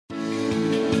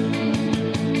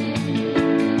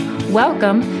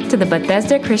Welcome to the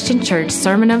Bethesda Christian Church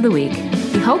Sermon of the Week.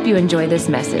 We hope you enjoy this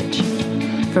message.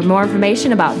 For more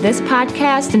information about this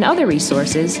podcast and other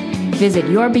resources, visit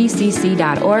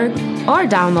yourbcc.org or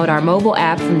download our mobile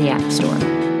app from the App Store.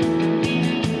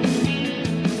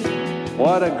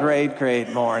 What a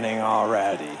great morning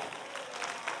already.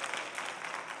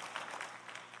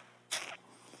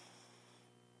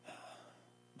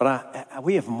 But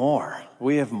we have more.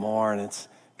 We have more, and it's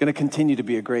going to continue to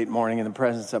be a great morning in the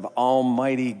presence of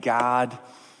Almighty God.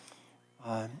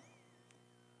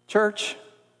 Church,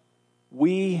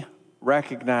 we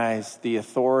recognize the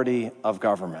authority of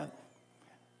government.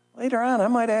 Later on, I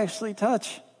might actually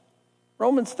touch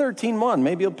Romans 13:1.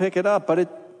 Maybe you'll pick it up, but it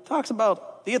talks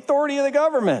about the authority of the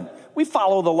government. We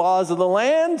follow the laws of the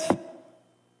land,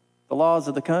 the laws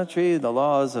of the country, the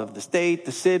laws of the state,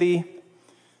 the city.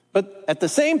 But at the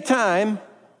same time,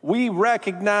 we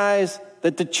recognize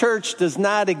that the church does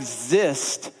not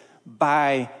exist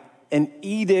by an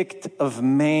edict of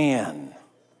man.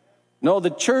 No,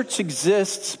 the church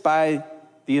exists by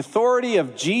the authority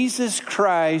of Jesus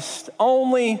Christ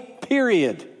only,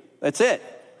 period. That's it.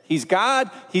 He's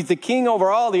God. He's the king over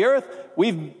all the earth.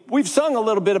 We've sung a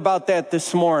little bit about that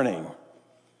this morning.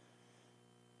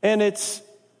 And it's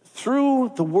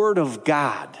through the word of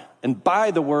God and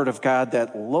by the word of God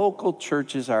that local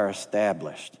churches are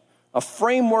established. A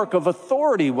framework of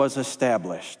authority was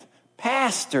established.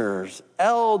 Pastors,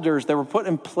 elders that were put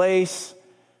in place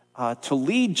to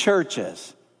lead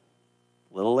churches.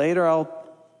 A little later, I'll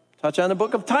touch on the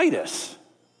book of Titus.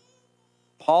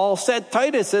 Paul set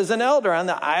Titus as an elder on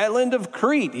the island of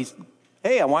Crete.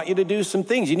 Hey, I want you to do some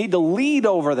things. You need to lead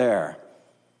over there.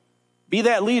 Be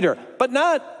that leader, but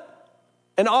not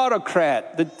an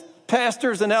autocrat. The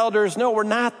pastors and elders, no, we're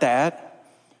not that.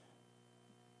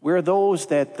 We're those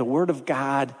that the Word of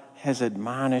God has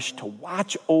admonished to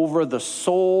watch over the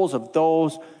souls of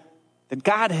those that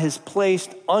God has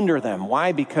placed under them.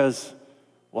 Why? Because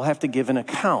we'll have to give an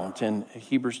account. And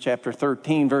Hebrews chapter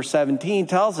 13, verse 17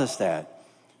 tells us that.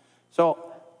 So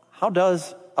how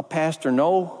does a pastor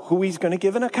know who he's going to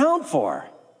give an account for?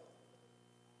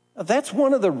 Now, that's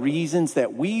one of the reasons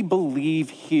that we believe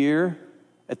here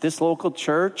at this local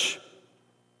church,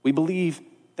 we believe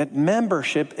that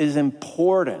membership is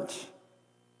important.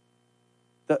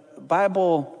 The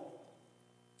Bible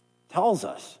tells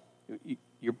us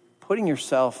you're putting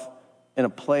yourself in a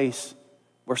place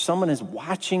where someone is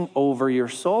watching over your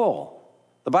soul.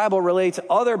 The Bible relates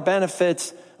other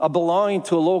benefits of belonging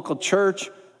to a local church,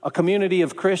 a community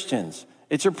of Christians.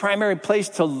 It's your primary place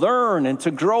to learn and to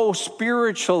grow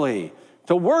spiritually,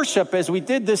 to worship as we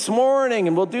did this morning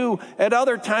and we'll do at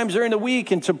other times during the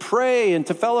week, and to pray and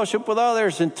to fellowship with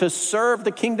others and to serve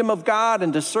the kingdom of God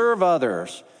and to serve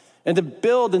others and to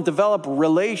build and develop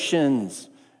relations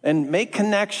and make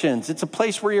connections. It's a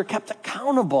place where you're kept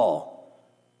accountable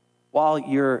while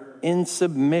you're in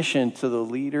submission to the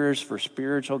leaders for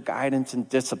spiritual guidance and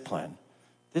discipline.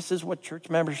 This is what church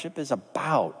membership is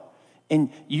about. And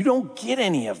you don't get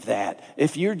any of that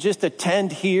if you just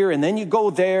attend here and then you go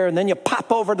there and then you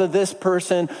pop over to this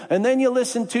person and then you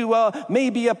listen to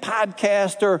maybe a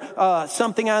podcast or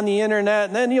something on the internet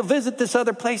and then you'll visit this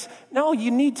other place. No,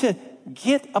 you need to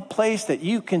get a place that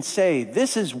you can say,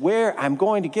 this is where I'm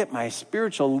going to get my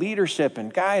spiritual leadership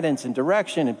and guidance and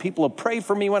direction, and people will pray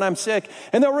for me when I'm sick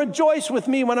and they'll rejoice with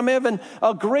me when I'm having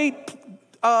a great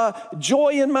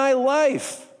joy in my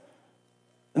life.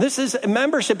 And this is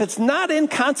membership. It's not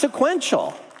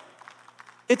inconsequential.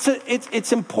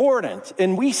 It's important,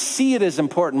 and we see it as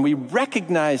important. We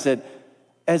recognize it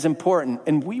as important,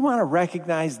 and we want to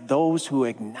recognize those who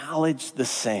acknowledge the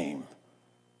same,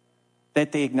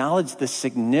 that they acknowledge the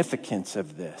significance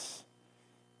of this.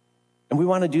 And we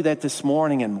want to do that this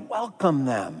morning and welcome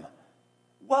them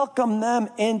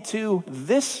into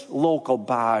this local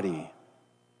body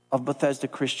of Bethesda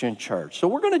Christian Church. So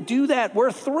we're going to do that.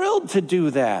 We're thrilled to do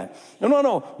that.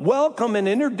 No. Welcome and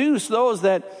introduce those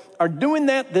that are doing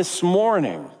that this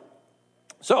morning.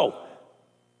 So,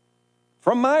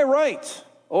 from my right,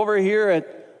 over here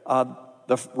at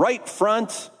the right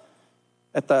front,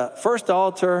 at the first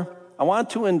altar, I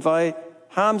want to invite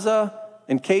Hamza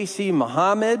and Casey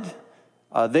Muhammad.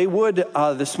 They would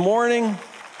this morning.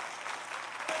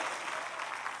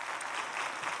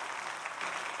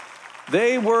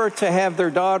 They were to have their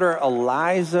daughter,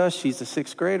 Eliza. She's a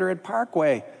sixth grader at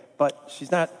Parkway, but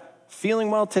she's not feeling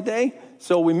well today,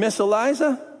 so we miss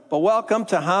Eliza. But welcome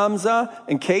to Hamza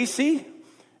and Casey.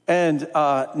 And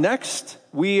next,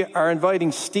 we are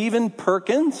inviting Stephen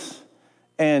Perkins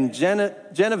and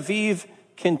Genevieve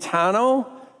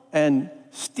Quintano. And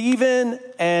Stephen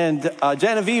and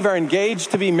Genevieve are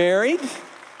engaged to be married.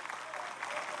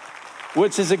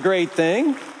 which is a great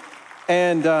thing.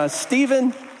 And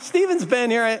Stephen's been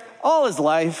here all his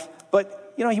life, but,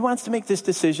 he wants to make this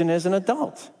decision as an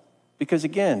adult because,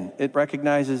 again, it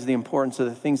recognizes the importance of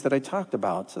the things that I talked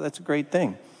about. So that's a great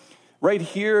thing. Right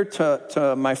here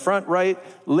to my front right,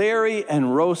 Larry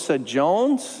and Rosa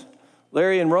Jones.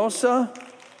 Larry and Rosa,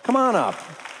 come on up.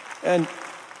 And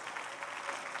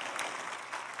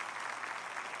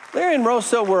Larry and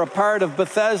Rosa were a part of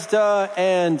Bethesda,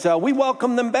 and we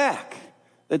welcome them back.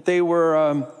 That they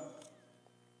were,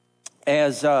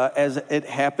 as it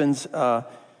happens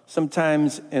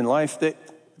sometimes in life, that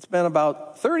it's been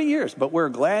about 30 years, but we're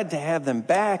glad to have them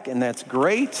back, and that's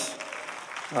great.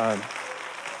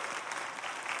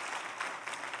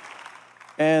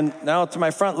 And now to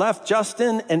my front left,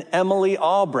 Justin and Emily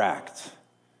Albrecht.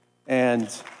 And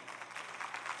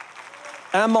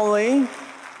Emily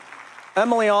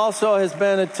also has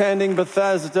been attending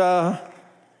Bethesda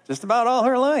just about all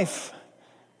her life.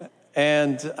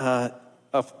 And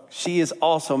she is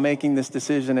also making this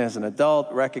decision as an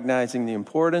adult, recognizing the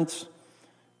importance.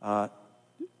 To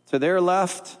their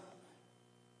left,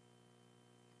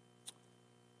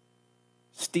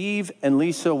 Steve and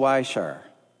Lisa Weishar.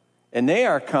 And they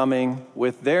are coming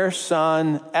with their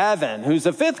son, Evan, who's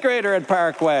a fifth grader at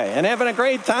Parkway and having a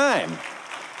great time.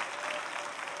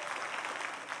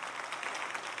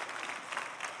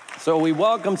 So we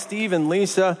welcome Steve and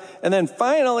Lisa. And then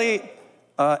finally,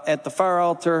 at the far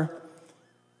altar,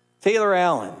 Taylor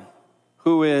Allen,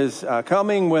 who is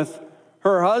coming with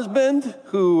her husband,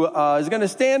 who is going to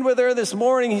stand with her this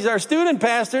morning. He's our student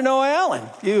pastor, Noah Allen.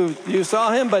 You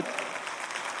saw him, but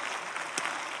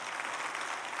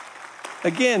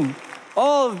again,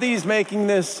 all of these making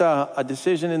this a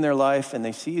decision in their life, and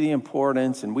they see the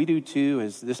importance, and we do too,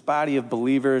 as this body of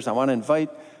believers. I want to invite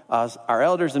our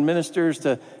elders and ministers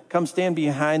to come stand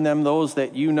behind them, those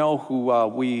that who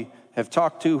we have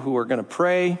talked to who are going to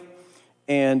pray.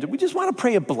 And we just want to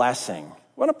pray a blessing.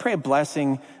 We want to pray a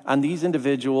blessing on these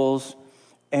individuals,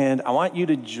 and I want you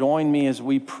to join me as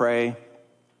we pray.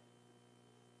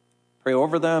 Pray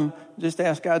over them. Just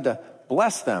ask God to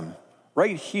bless them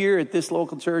right here at this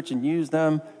local church and use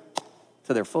them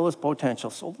to their fullest potential.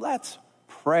 So let's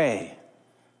pray.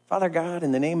 Father God,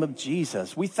 in the name of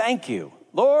Jesus, we thank you.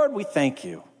 Lord, we thank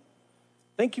you.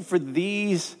 Thank you for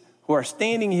these who are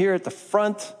standing here at the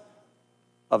front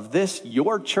of this,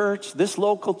 your church, this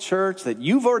local church that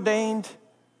you've ordained,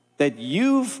 that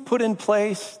you've put in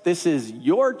place. This is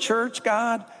your church,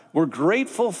 God. We're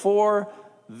grateful for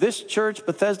this church,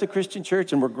 Bethesda Christian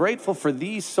Church, and we're grateful for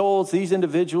these souls, these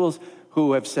individuals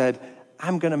who have said,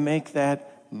 I'm going to make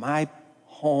that my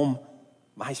home,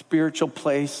 my spiritual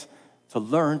place to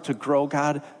learn, to grow.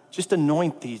 God, just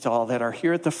anoint these all that are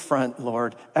here at the front,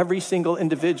 Lord. Every single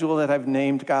individual that I've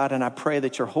named, God, and I pray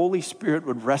that your Holy Spirit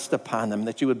would rest upon them,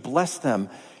 that you would bless them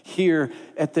here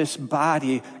at this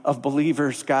body of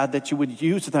believers, God, that you would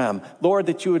use them. Lord,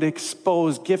 that you would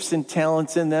expose gifts and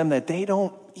talents in them that they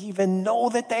don't even know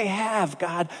that they have,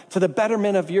 God, to the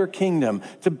betterment of your kingdom,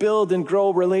 to build and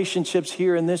grow relationships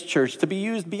here in this church, to be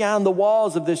used beyond the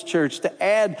walls of this church, to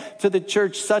add to the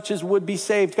church such as would be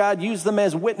saved. God, use them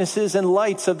as witnesses and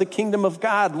lights of the kingdom of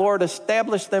God. Lord,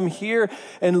 establish them here,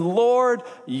 and Lord,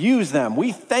 use them.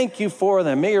 We thank you for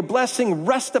them. May your blessing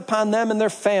rest upon them and their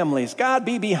families. God,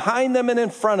 be behind them and in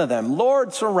front of them.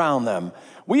 Lord, surround them.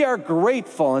 We are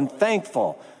grateful and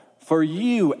thankful for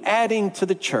you adding to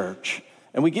the church.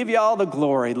 And we give you all the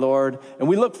glory, Lord. And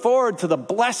we look forward to the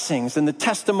blessings and the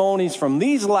testimonies from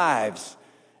these lives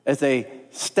as they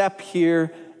step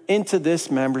here into this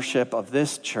membership of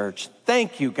this church.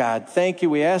 Thank you, God. Thank you.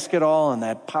 We ask it all in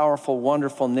that powerful,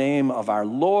 wonderful name of our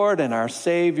Lord and our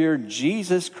Savior,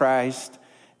 Jesus Christ.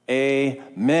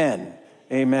 Amen.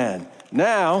 Amen.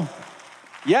 Now,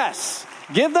 yes,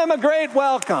 give them a great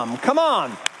welcome. Come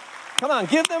on. Come on,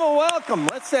 give them a welcome.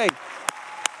 Let's say,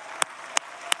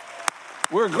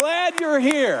 we're glad you're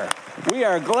here. We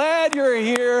are glad you're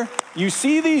here. You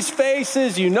see these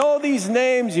faces. You know these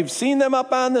names. You've seen them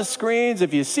up on the screens.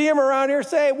 If you see them around here,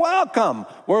 say, welcome.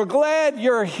 We're glad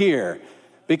you're here,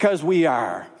 because we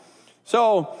are.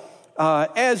 So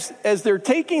as they're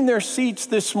taking their seats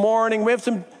this morning, we have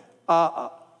some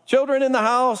children in the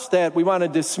house that we want to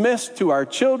dismiss to our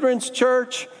children's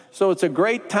church. So it's a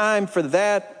great time for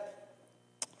that,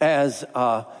 as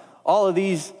all of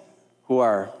these who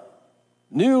are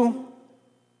new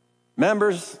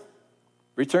members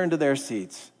return to their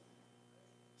seats.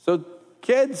 So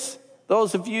kids,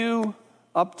 those of you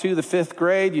up to the 5th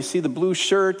grade, you see the blue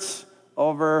shirts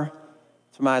over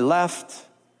to my left.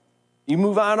 You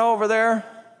move on over there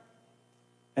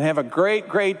and have a great,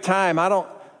 great time. I don't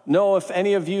know if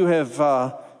any of you have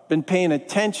been paying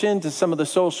attention to some of the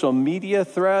social media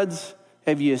threads,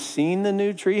 have you seen the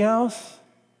new treehouse?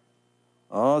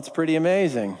 Oh, it's pretty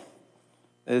amazing.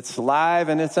 It's live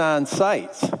and it's on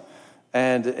site.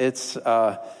 And it's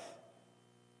a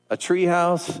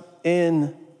treehouse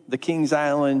in the Kings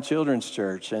Island Children's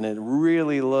Church, and it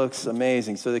really looks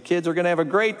amazing. So the kids are going to have a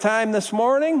great time this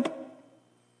morning,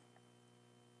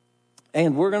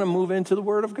 and we're going to move into the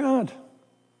Word of God.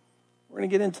 We're going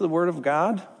to get into the Word of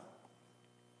God.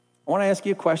 I want to ask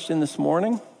you a question this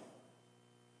morning.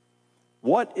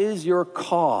 What is your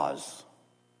cause?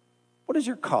 What is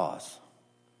your cause?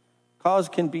 Cause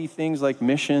can be things like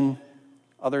mission,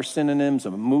 other synonyms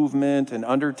of movement and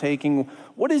undertaking.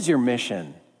 What is your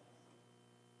mission?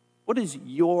 What is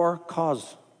your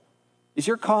cause? Is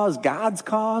your cause God's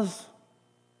cause?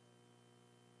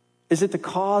 Is it the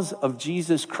cause of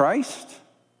Jesus Christ?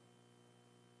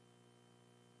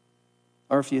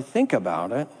 Or if you think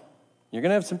about it, you're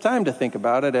going to have some time to think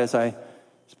about it as I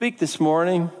speak this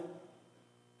morning.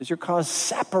 Is your cause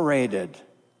separated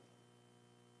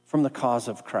from the cause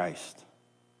of Christ?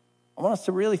 I want us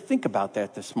to really think about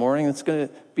that this morning. It's going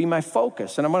to be my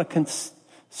focus. And I'm going to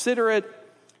consider it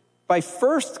by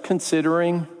first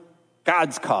considering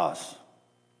God's cause.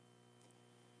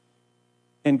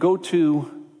 And go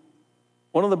to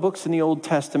one of the books in the Old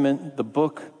Testament, the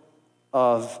book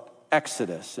of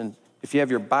Exodus. And if you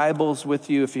have your Bibles with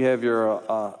you, if you have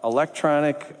your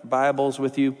electronic Bibles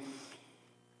with you,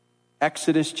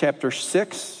 Exodus chapter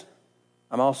 6.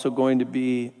 I'm also going to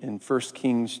be in 1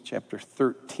 Kings chapter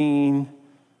 13.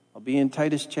 I'll be in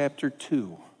Titus chapter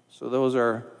 2. So those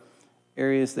are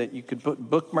areas that you could put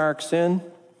bookmarks in. I'm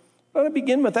going to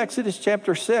begin with Exodus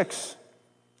chapter 6.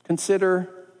 Consider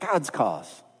God's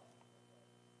cause.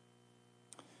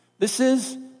 This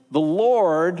is the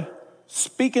Lord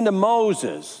speaking to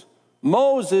Moses.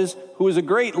 Moses, who is a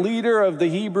great leader of the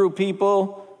Hebrew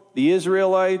people, the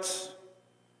Israelites.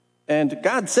 And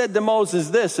God said to Moses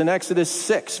this in Exodus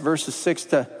 6, verses 6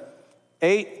 to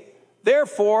 8.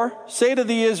 Therefore, say to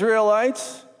the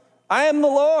Israelites, I am the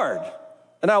Lord,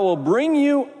 and I will bring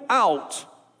you out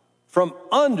from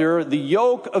under the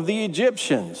yoke of the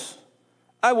Egyptians.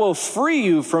 I will free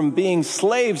you from being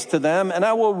slaves to them, and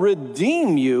I will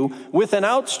redeem you with an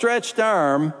outstretched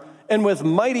arm and with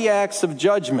mighty acts of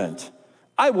judgment.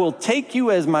 I will take you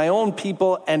as my own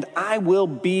people, and I will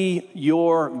be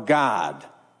your God.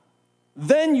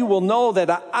 Then you will know that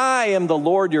I am the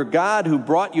Lord your God who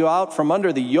brought you out from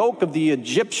under the yoke of the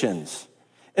Egyptians.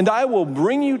 And I will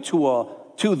bring you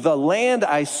to the land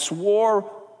I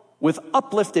swore with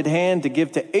uplifted hand to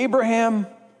give to Abraham,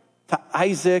 to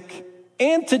Isaac,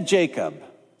 and to Jacob.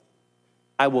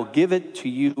 I will give it to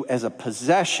you as a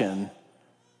possession.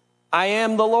 I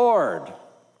am the Lord.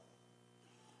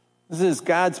 This is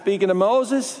God speaking to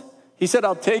Moses. He said,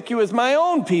 I'll take you as my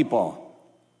own people.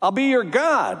 I'll be your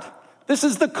God. This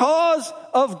is the cause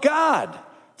of God,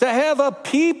 to have a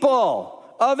people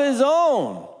of his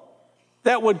own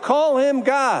that would call him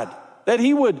God, that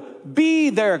he would be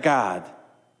their God.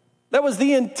 That was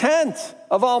the intent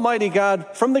of Almighty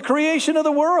God from the creation of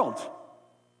the world,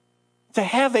 to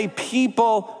have a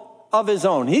people of his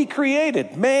own. He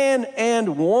created man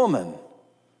and woman,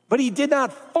 but he did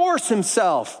not force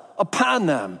himself upon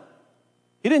them.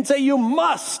 He didn't say, you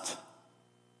must.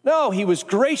 No, he was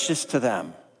gracious to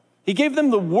them. He gave them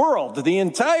the world, the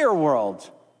entire world,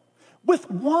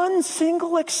 with one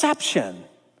single exception,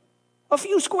 a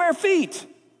few square feet.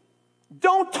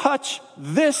 Don't touch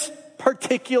this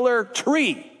particular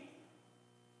tree.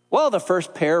 Well, the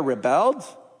first pair rebelled.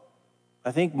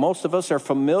 I think most of us are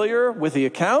familiar with the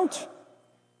account.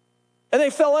 And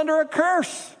they fell under a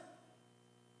curse.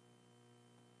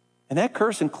 And that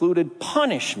curse included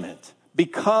punishment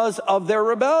because of their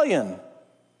rebellion.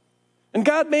 And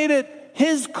God made it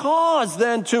his cause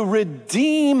then to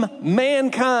redeem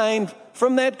mankind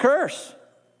from that curse.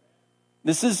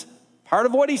 This is part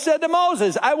of what he said to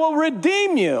Moses. I will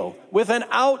redeem you with an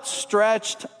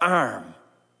outstretched arm.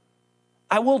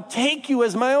 I will take you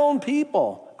as my own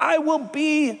people. I will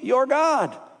be your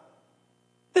God.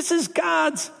 This is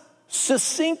God's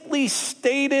succinctly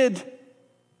stated,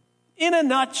 in a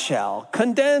nutshell,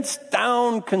 condensed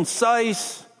down,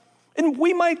 concise, and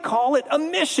we might call it a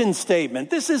mission statement.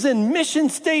 This is in mission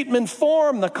statement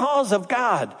form, the cause of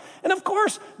God. And of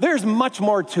course, there's much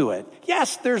more to it.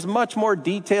 Yes, there's much more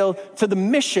detail to the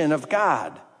mission of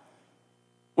God.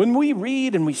 When we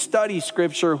read and we study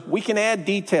Scripture, we can add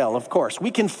detail, of course.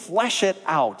 We can flesh it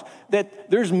out,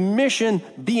 that there's mission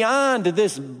beyond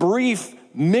this brief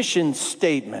mission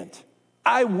statement.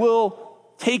 I will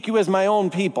take you as my own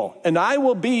people, and I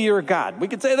will be your God. We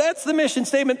could say that's the mission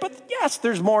statement, but yes,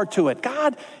 there's more to it.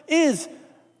 God is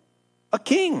a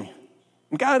king.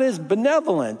 God is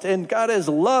benevolent, and God is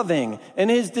loving, and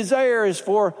his desire is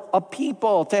for a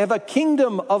people, to have a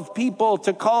kingdom of people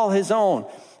to call his own.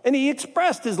 And he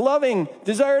expressed his loving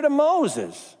desire to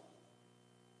Moses.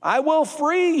 I will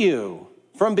free you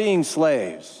from being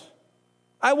slaves.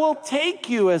 I will take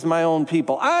you as my own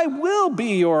people. I will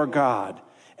be your God,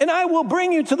 and I will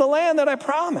bring you to the land that I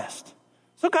promised.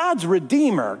 So God's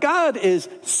Redeemer. God is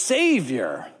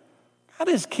Savior. God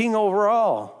is King over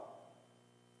all.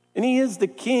 And he is the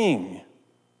King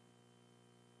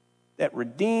that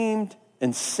redeemed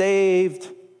and saved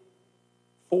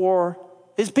for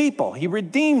his people. He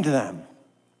redeemed them.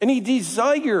 And he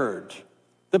desired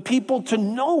the people to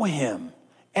know him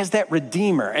as that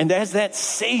Redeemer and as that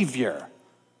Savior.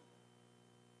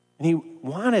 And he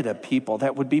wanted a people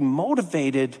that would be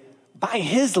motivated by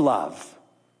his love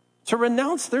to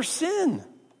renounce their sin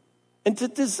and to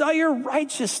desire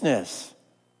righteousness.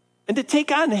 And to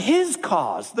take on his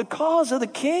cause, the cause of the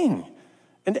king,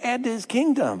 and to add to his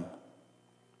kingdom.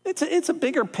 It's a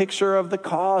bigger picture of the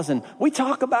cause, and we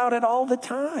talk about it all the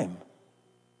time.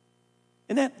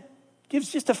 And that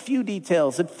gives just a few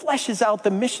details. It fleshes out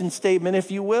the mission statement, if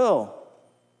you will.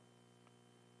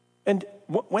 And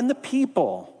when the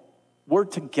people were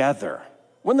together,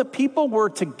 and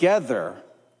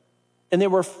they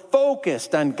were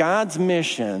focused on God's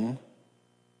mission,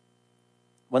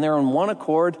 when they were in one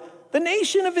accord, the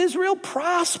nation of Israel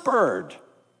prospered.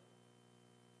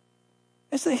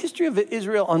 As the history of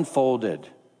Israel unfolded,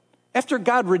 after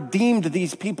God redeemed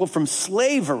these people from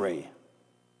slavery,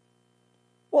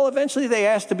 well, eventually they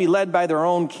asked to be led by their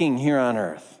own king here on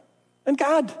earth. And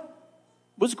God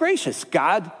was gracious.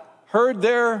 God heard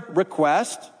their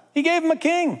request. He gave them a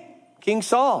king, King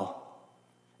Saul.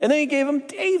 And then he gave them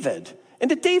David. And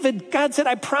to David, God said,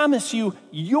 I promise you,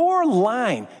 your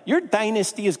line, your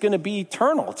dynasty is going to be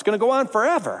eternal. It's going to go on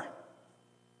forever.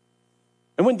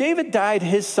 And when David died,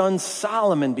 his son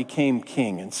Solomon became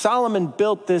king. And Solomon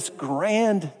built this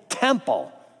grand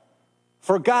temple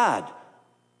for God.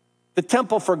 The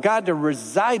temple for God to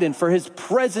reside in, for his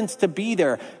presence to be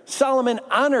there. Solomon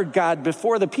honored God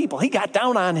before the people. He got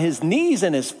down on his knees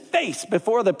and his face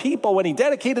before the people when he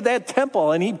dedicated that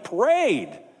temple, and he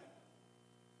prayed.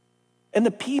 And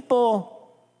the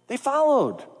people, they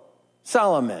followed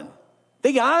Solomon.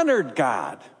 They honored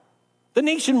God. The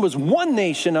nation was one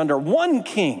nation under one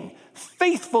king,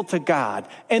 faithful to God,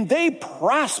 and they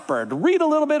prospered. Read a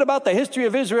little bit about the history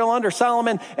of Israel under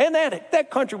Solomon, and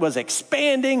that country was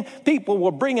expanding. People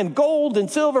were bringing gold and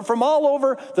silver from all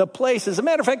over the place. As a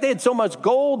matter of fact, they had so much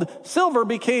gold, silver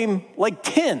became like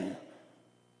tin.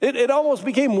 It almost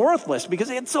became worthless because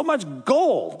they had so much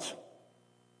gold.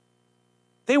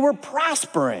 They were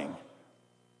prospering.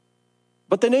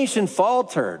 But the nation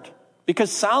faltered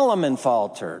because Solomon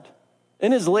faltered.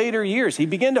 In his later years, he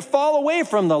began to fall away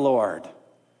from the Lord.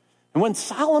 And when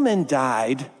Solomon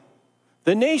died,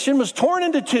 the nation was torn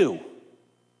into two,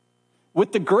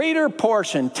 with the greater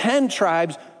portion, 10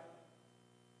 tribes,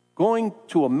 going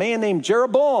to a man named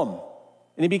Jeroboam.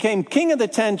 And he became king of the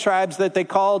 10 tribes that they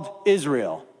called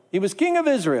Israel. He was king of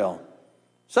Israel.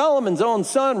 Solomon's own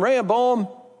son, Rehoboam,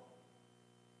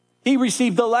 he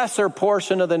received the lesser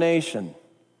portion of the nation.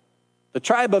 The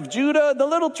tribe of Judah, the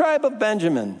little tribe of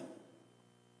Benjamin.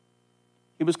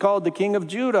 He was called the king of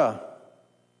Judah.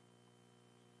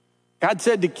 God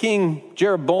said to King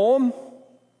Jeroboam,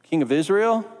 king of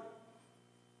Israel,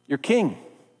 you're king.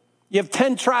 You have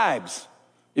 10 tribes.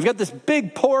 You've got this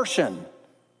big portion.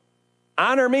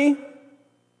 Honor me.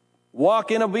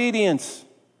 Walk in obedience.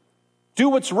 Do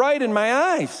what's right in my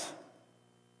eyes.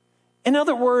 In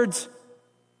other words,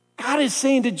 God is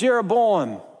saying to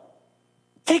Jeroboam,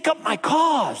 take up my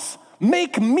cause.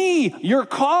 Make me your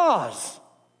cause.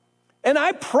 And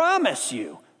I promise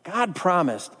you, God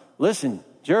promised, listen,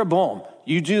 Jeroboam,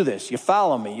 you do this. You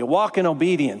follow me. You walk in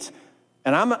obedience.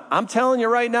 And I'm telling you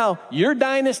right now, your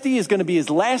dynasty is going to be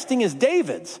as lasting as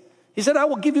David's. He said, I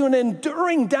will give you an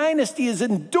enduring dynasty as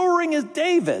enduring as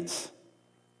David's.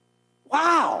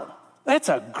 Wow, that's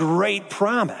a great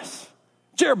promise.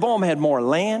 Jeroboam had more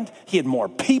land. He had more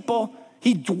people.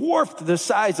 He dwarfed the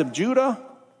size of Judah.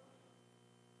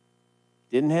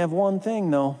 Didn't have one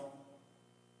thing, though.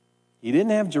 He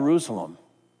didn't have Jerusalem.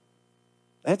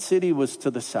 That city was to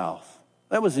the south.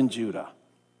 That was in Judah.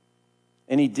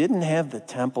 And he didn't have the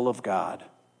temple of God.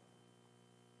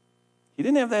 He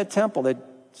didn't have that temple that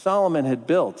Solomon had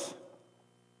built.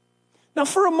 Now,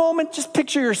 for a moment, just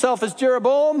picture yourself as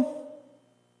Jeroboam.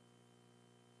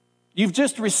 You've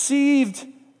just received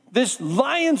this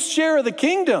lion's share of the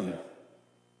kingdom.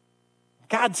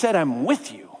 God said, I'm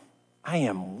with you. I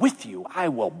am with you. I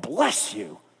will bless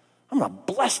you. I'm going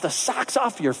to bless the socks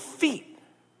off your feet.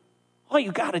 All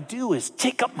you got to do is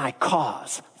take up my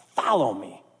cause. Follow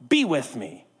me. Be with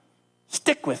me.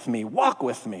 Stick with me. Walk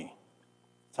with me.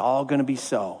 It's all going to be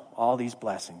so. All these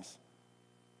blessings.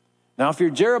 Now, if you're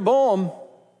Jeroboam,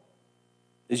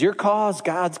 is your cause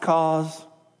God's cause?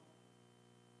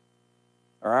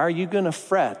 Or are you going to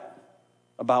fret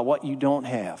about what you don't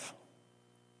have?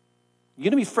 You're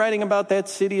going to be fretting about that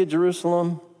city of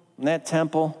Jerusalem and that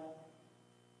temple?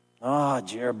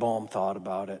 Jeroboam thought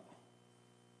about it.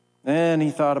 Then he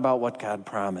thought about what God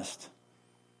promised.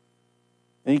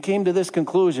 And he came to this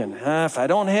conclusion, if I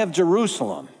don't have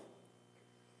Jerusalem,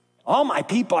 all my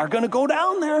people are going to go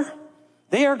down there.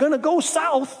 They are going to go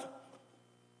south.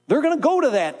 They're going to go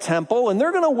to that temple, and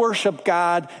they're going to worship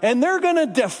God, and they're going to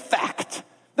defect.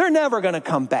 They're never going to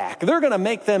come back. They're going to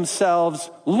make themselves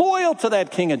loyal to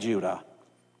that king of Judah.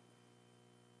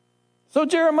 So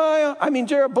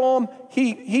Jeroboam,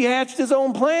 he hatched his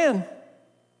own plan.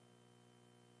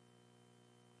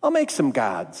 I'll make some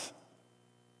gods.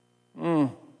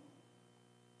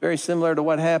 Very similar to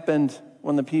what happened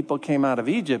when the people came out of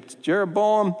Egypt.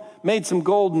 Jeroboam made some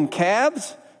golden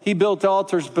calves. He built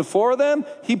altars before them.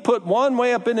 He put one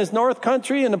way up in his north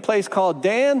country in a place called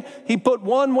Dan. He put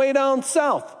one way down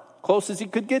south, close as he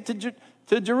could get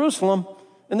to Jerusalem,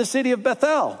 in the city of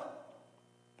Bethel.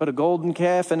 Put a golden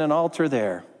calf and an altar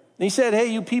there. And he said,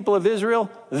 hey, you people of Israel,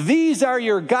 these are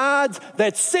your gods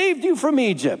that saved you from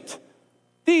Egypt.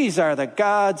 These are the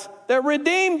gods that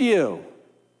redeemed you.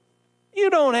 You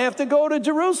don't have to go to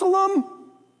Jerusalem.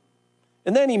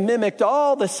 And then he mimicked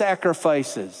all the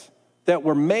sacrifices that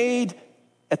were made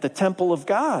at the temple of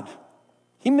God.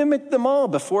 He mimicked them all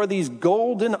before these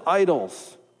golden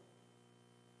idols.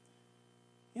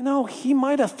 He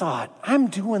might have thought, I'm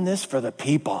doing this for the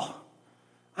people.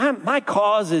 My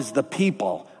cause is the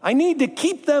people. I need to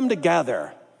keep them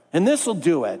together, and this will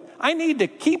do it. I need to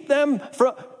keep them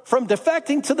from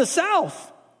defecting to the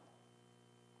south.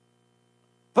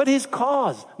 But his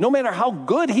cause, no matter how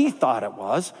good he thought it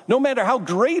was, no matter how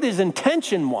great his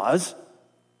intention was,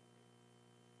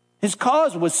 his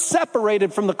cause was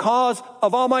separated from the cause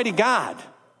of Almighty God.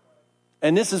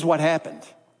 And this is what happened.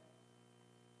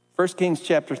 1 Kings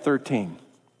chapter 13.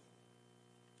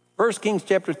 1 Kings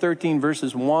chapter 13,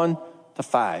 verses 1 to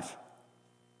 5.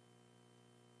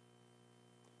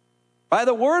 By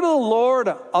the word of the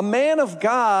Lord, a man of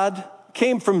God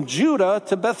came from Judah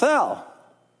to Bethel,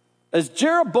 as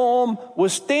Jeroboam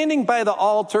was standing by the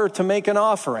altar to make an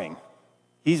offering.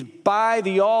 He's by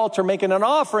the altar making an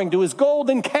offering to his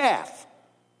golden calf.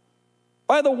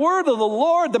 By the word of the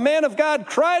Lord, the man of God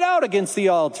cried out against the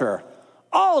altar.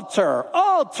 Altar,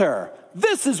 altar,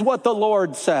 this is what the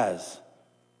Lord says.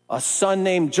 A son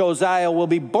named Josiah will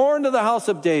be born to the house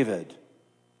of David.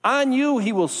 On you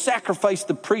he will sacrifice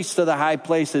the priests of the high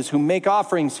places who make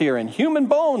offerings here, and human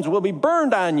bones will be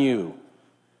burned on you.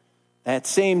 That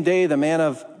same day the man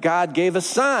of God gave a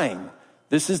sign.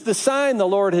 This is the sign the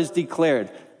Lord has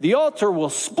declared. The altar will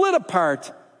split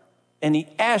apart, and the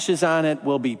ashes on it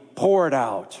will be poured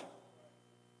out.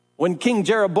 When King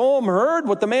Jeroboam heard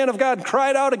what the man of God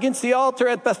cried out against the altar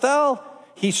at Bethel,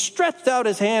 he stretched out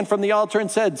his hand from the altar and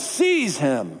said, "Seize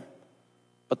him."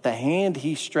 But the hand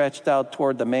he stretched out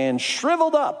toward the man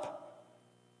shriveled up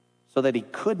so that he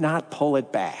could not pull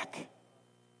it back.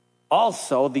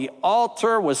 Also, the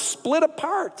altar was split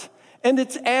apart and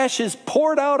its ashes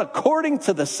poured out according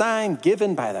to the sign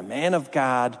given by the man of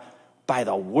God by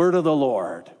the word of the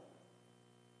Lord.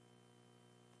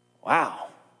 Wow.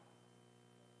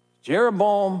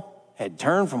 Jeroboam had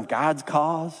turned from God's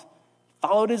cause,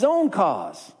 followed his own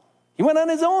cause. He went on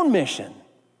his own mission,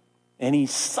 and he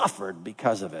suffered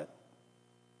because of it.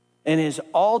 And his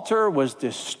altar was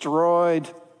destroyed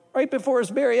right before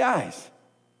his very eyes.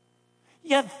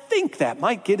 You'd think that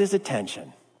might get his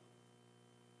attention.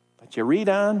 But you read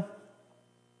on,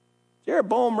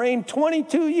 Jeroboam reigned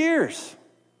 22 years,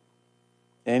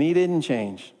 and he didn't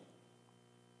change.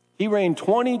 He reigned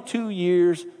 22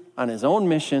 years on his own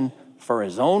mission for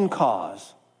his own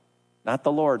cause, not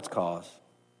the Lord's cause.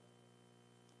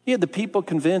 He had the people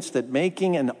convinced that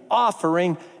making an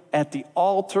offering at the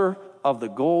altar of the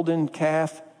golden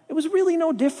calf, it was really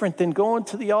no different than going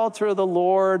to the altar of the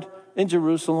Lord in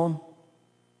Jerusalem.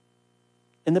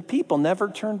 And the people never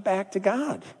turned back to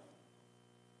God.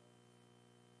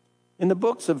 In the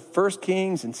books of 1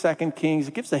 Kings and 2 Kings,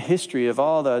 it gives a history of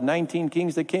all the 19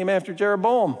 kings that came after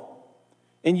Jeroboam.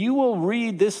 And you will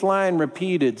read this line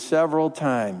repeated several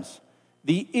times.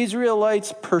 The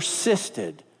Israelites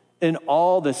persisted in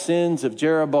all the sins of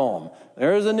Jeroboam.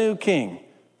 There was a new king.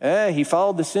 He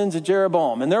followed the sins of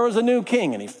Jeroboam. And there was a new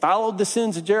king, and he followed the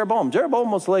sins of Jeroboam.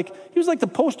 Jeroboam was like the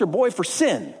poster boy for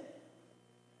sin.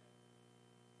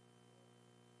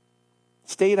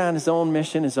 Stayed on his own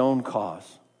mission, his own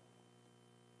cause.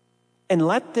 And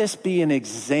let this be an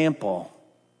example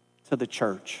to the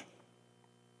church.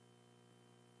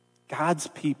 God's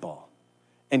people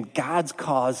and God's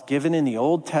cause given in the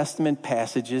Old Testament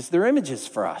passages, they're images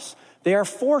for us. They are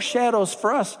foreshadows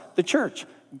for us, the church.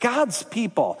 God's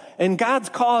people and God's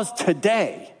cause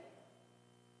today.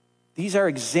 These are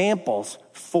examples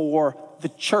for the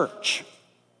church.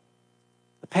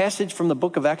 The passage from the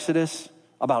book of Exodus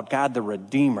about God the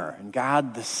Redeemer and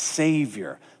God the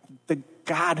Savior, the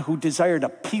God who desired a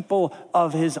people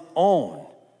of his own.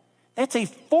 That's a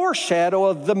foreshadow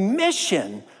of the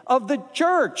mission of the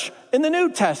church in the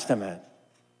New Testament.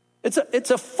 It's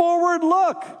a forward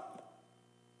look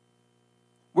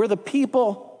where the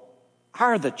people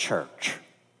are the church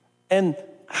and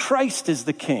Christ is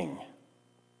the king.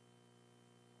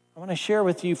 I want to share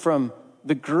with you from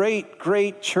the great,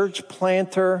 great church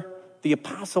planter, the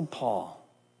Apostle Paul.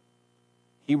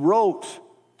 He wrote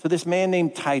to this man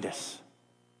named Titus.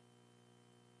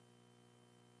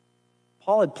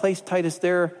 Paul had placed Titus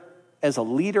there as a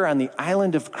leader on the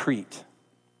island of Crete.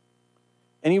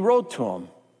 And he wrote to him,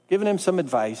 giving him some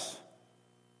advice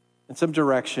and some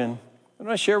direction. I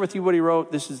want to share with you what he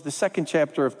wrote. This is the second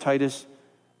chapter of Titus,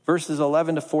 verses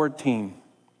 11 to 14.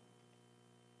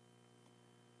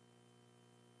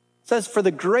 It says, "For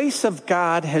the grace of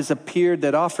God has appeared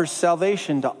that offers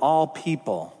salvation to all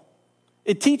people.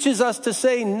 It teaches us to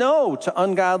say no to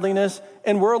ungodliness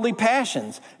and worldly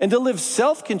passions, and to live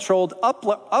self-controlled,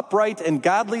 upright, and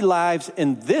godly lives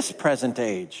in this present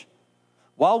age,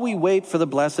 while we wait for the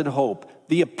blessed hope,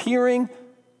 the appearing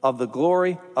of the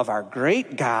glory of our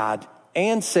great God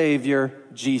and Savior,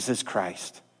 Jesus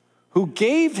Christ, who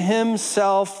gave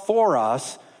himself for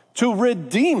us to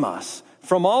redeem us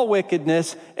from all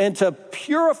wickedness and to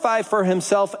purify for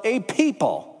himself a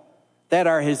people that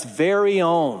are his very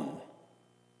own,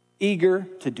 eager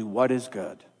to do what is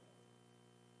good."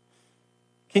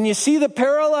 Can you see the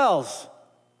parallels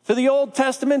to the Old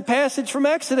Testament passage from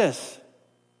Exodus?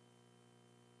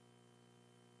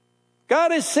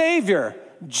 God is Savior.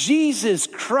 Jesus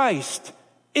Christ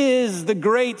is the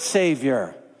great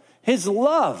Savior. His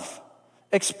love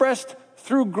expressed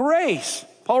through grace.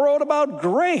 Paul wrote about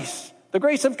grace. The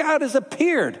grace of God has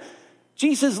appeared.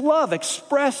 Jesus' love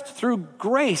expressed through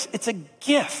grace. It's a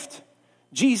gift.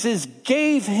 Jesus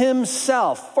gave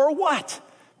himself for what?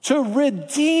 To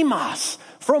redeem us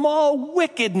from all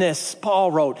wickedness,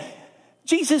 Paul wrote.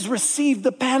 Jesus received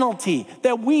the penalty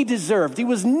that we deserved. He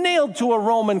was nailed to a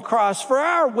Roman cross for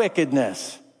our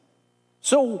wickedness.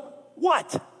 So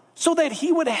what? So that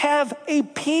he would have a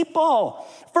people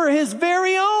for his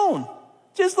very own.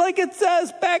 Just like it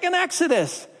says back in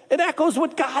Exodus. It echoes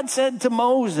what God said to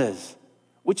Moses,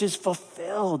 which is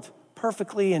fulfilled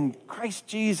perfectly in Christ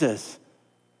Jesus.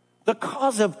 The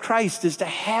cause of Christ is to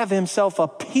have himself a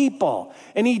people.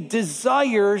 And he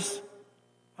desires,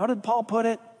 how did Paul put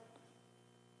it?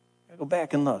 I go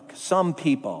back and look. Some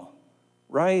people,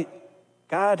 right?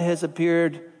 God has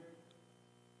appeared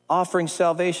offering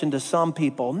salvation to some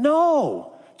people.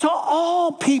 No, to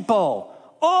all people.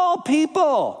 All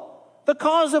people. The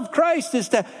cause of Christ is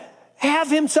to have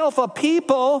himself a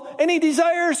people, and he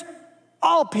desires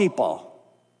all people.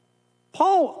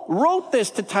 Paul wrote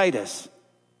this to Titus.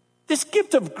 This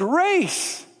gift of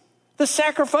grace, the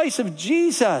sacrifice of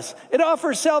Jesus, it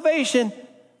offers salvation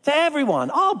to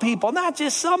everyone, all people, not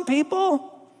just some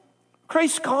people.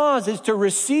 Christ's cause is to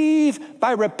receive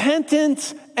by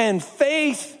repentance and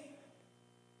faith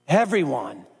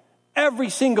everyone, every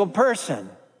single person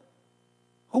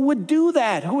who would do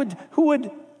that, who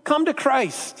would come to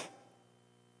Christ,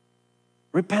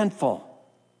 repentful,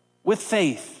 with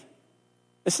faith.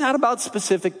 It's not about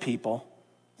specific people.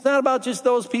 It's not about just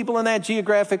those people in that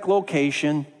geographic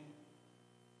location.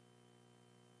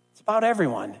 It's about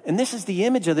everyone. And this is the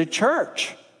image of the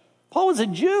church. Paul was a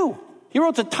Jew. He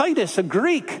wrote to Titus, a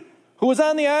Greek, who was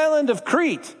on the island of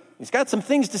Crete. He's got some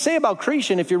things to say about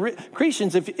Cretians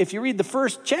if you read the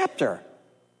first chapter.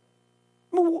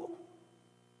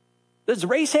 Does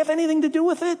race have anything to do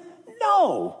with it?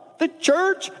 No. The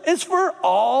church is for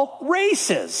all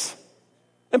races.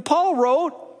 And Paul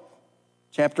wrote,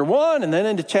 chapter 1 and then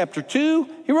into chapter 2,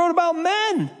 he wrote about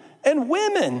men and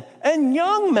women and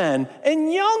young men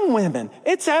and young women.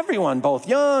 It's everyone, both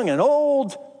young and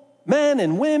old, men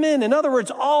and women. In other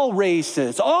words, all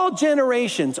races, all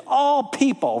generations, all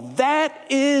people. That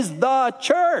is the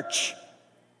church.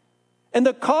 And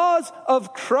the cause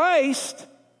of Christ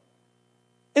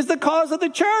is the cause of the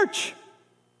church.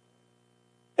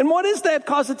 And what is that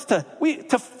cause? It's to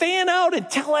fan out and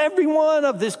tell everyone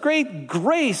of this great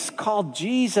grace called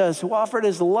Jesus, who offered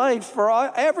his life for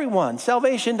everyone,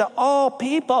 salvation to all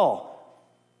people.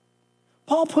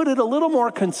 Paul put it a little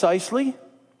more concisely.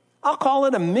 I'll call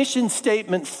it a mission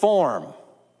statement form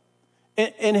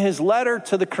in his letter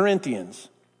to the Corinthians.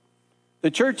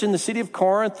 The church in the city of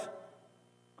Corinth,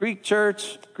 Greek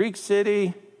church, Greek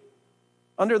city,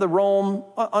 under the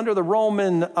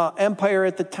Roman Empire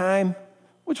at the time,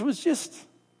 which was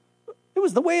it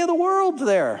was the way of the world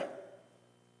there.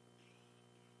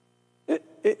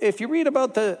 If you read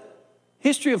about the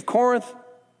history of Corinth,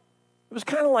 it was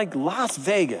kind of like Las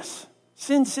Vegas,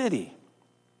 Sin City.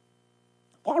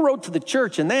 Paul wrote to the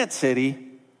church in that city,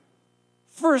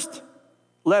 first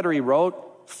letter he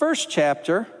wrote, first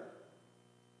chapter,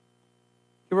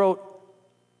 he wrote,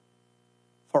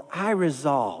 "For I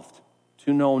resolved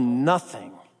to know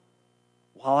nothing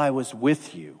while I was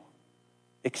with you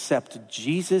except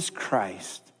Jesus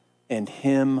Christ and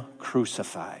him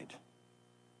crucified."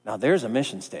 Now there's a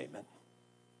mission statement.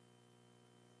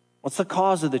 What's the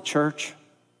cause of the church?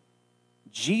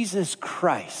 Jesus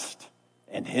Christ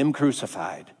and him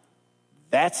crucified.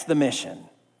 That's the mission.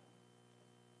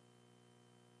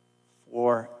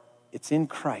 For it's in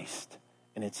Christ,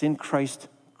 and it's in Christ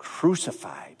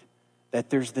crucified, that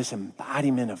there's this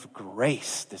embodiment of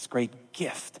grace, this great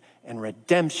gift and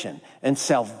redemption and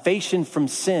salvation from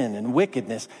sin and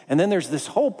wickedness. And then there's this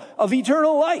hope of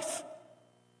eternal life.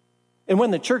 And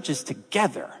when the church is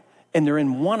together and they're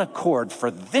in one accord for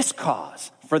this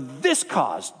cause,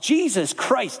 Jesus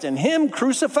Christ and him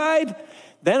crucified,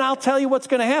 then I'll tell you what's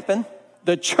going to happen.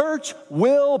 The church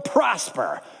will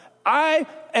prosper. I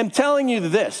am telling you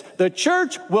this. The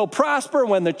church will prosper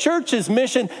when the church's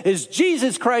mission is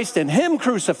Jesus Christ and him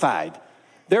crucified.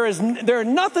 There's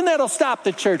nothing that'll stop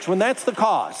the church when that's the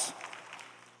cause.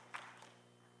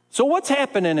 So what's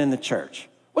happening in the church?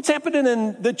 What's happening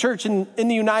in the church in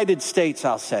the United States,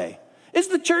 I'll say? Is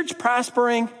the church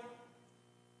prospering?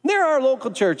 There are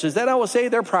local churches that I will say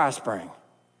they're prospering.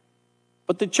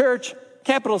 But the church,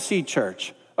 capital C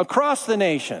church, across the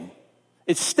nation,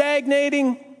 it's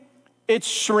stagnating, it's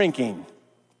shrinking.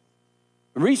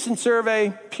 A recent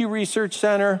survey, Pew Research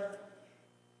Center,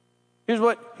 here's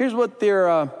what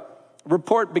their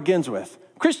report begins with.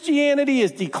 Christianity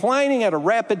is declining at a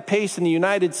rapid pace in the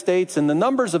United States, and the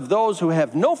numbers of those who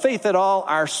have no faith at all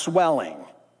are swelling.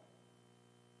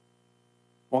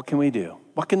 What can we do?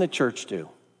 What can the church do?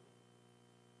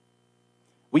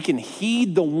 We can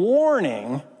heed the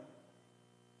warning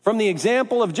from the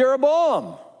example of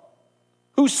Jeroboam,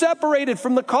 who separated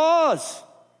from the cause.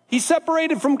 He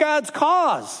separated from God's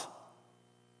cause.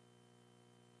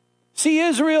 See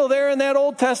Israel there in that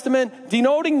Old Testament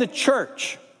denoting the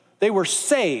church. They were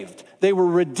saved. They were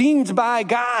redeemed by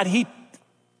God. He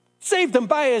saved them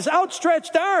by his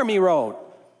outstretched arm, he wrote.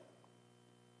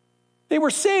 They were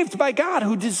saved by God,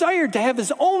 who desired to have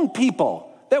his own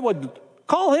people that would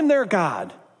call him their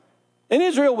God. And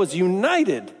Israel was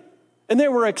united, and they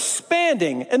were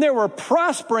expanding, and they were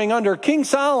prospering under King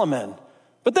Solomon.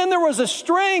 But then there was a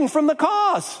straying from the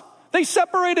cause. They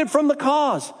separated from the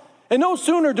cause. And no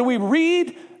sooner do we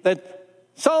read that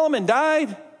Solomon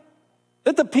died,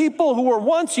 that the people who were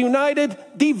once united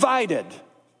divided.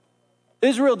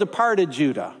 Israel departed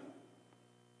Judah,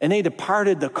 and they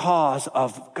departed the cause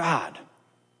of God.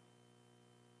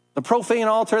 The profane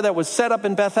altar that was set up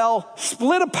in Bethel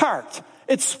split apart.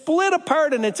 It split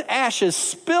apart, and its ashes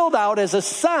spilled out as a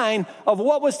sign of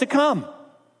what was to come.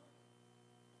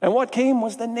 And what came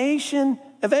was the nation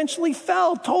eventually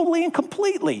fell totally and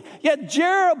completely. Yet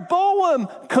Jeroboam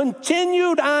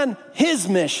continued on his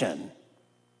mission,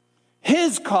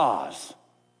 his cause,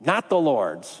 not the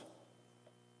Lord's.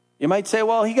 You might say,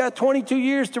 well, he got 22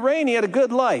 years to reign. He had a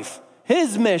good life.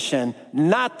 His mission,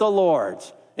 not the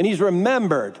Lord's. And he's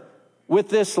remembered with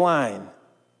this line: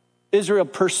 Israel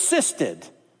persisted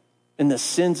in the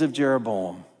sins of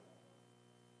Jeroboam.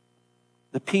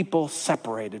 The people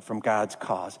separated from God's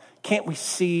cause. Can't we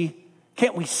see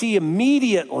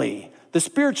immediately the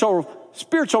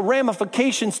spiritual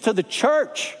ramifications to the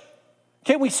church?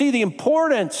 Can't we see the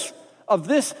importance of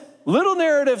this little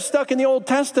narrative stuck in the Old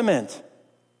Testament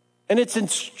and its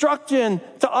instruction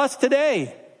to us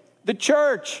today? The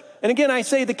church, and again I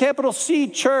say the capital C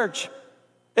church,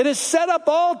 it has set up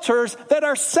altars that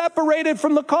are separated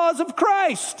from the cause of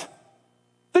Christ.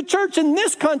 The church in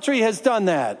this country has done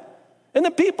that. And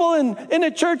the people in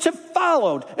the church have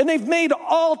followed, and they've made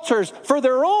altars for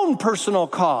their own personal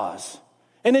cause.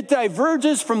 And it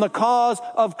diverges from the cause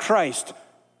of Christ.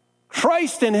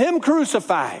 Christ and him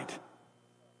crucified.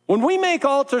 When we make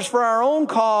altars for our own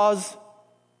cause,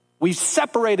 we've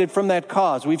separated from that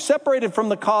cause. We've separated from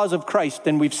the cause of Christ,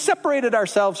 and we've separated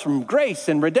ourselves from grace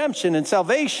and redemption and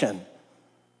salvation.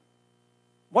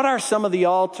 What are some of the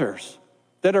altars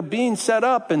that are being set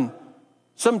up in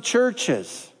some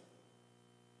churches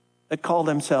that call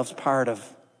themselves part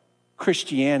of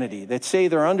Christianity, that say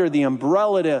they're under the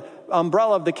umbrella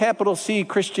of the capital C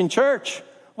Christian church?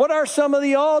 What are some of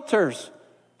the altars?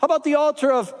 How about the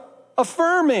altar of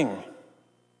affirming?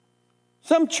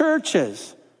 Some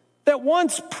churches that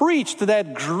once preached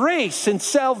that grace and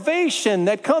salvation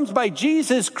that comes by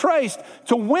Jesus Christ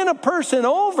to win a person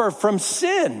over from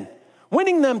sin,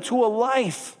 winning them to a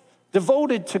life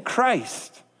devoted to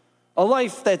Christ, a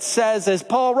life that says, as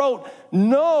Paul wrote,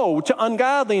 no to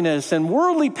ungodliness and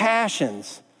worldly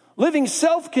passions, living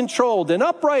self-controlled and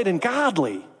upright and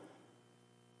godly.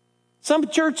 Some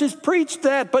churches preach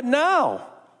that, but now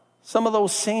some of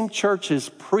those same churches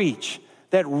preach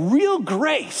that real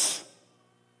grace,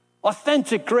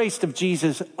 authentic grace of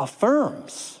Jesus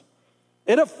affirms.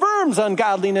 It affirms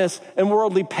ungodliness and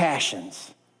worldly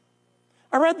passions.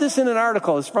 I read this in an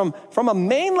article. It's from a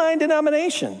mainline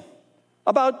denomination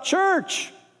about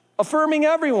church affirming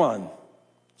everyone.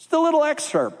 Just a little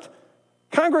excerpt.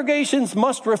 Congregations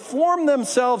must reform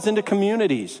themselves into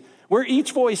communities where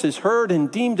each voice is heard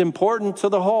and deemed important to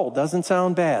the whole. Doesn't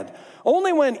sound bad.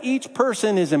 Only when each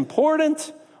person is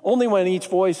important, only when each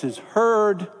voice is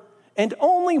heard, and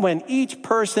only when each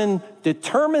person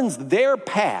determines their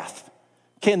path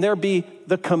can there be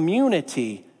the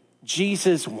community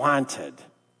Jesus wanted.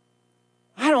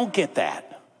 I don't get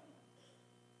that.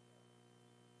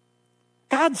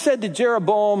 God said to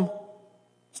Jeroboam,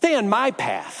 stay on my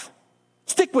path.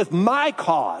 Stick with my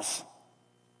cause.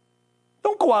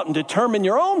 Don't go out and determine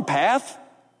your own path.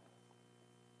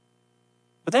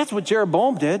 But that's what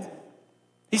Jeroboam did.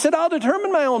 He said, I'll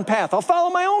determine my own path. I'll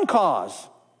follow my own cause.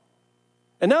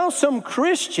 And now some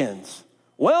Christians,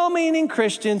 well-meaning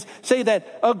Christians, say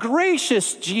that a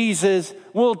gracious Jesus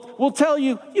will tell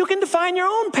you, you can define your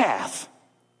own path.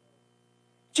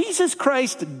 Jesus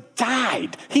Christ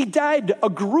died. He died a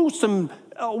gruesome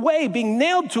way, being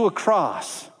nailed to a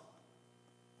cross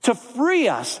to free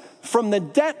us from the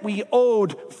debt we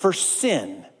owed for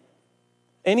sin.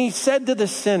 And he said to the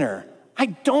sinner, I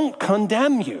don't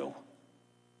condemn you.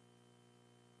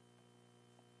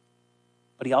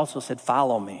 But he also said,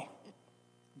 follow me.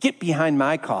 Get behind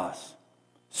my cause.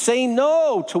 Say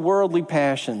no to worldly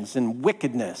passions and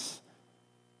wickedness.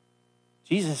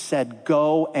 Jesus said,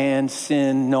 go and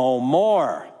sin no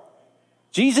more.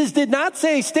 Jesus did not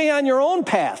say, stay on your own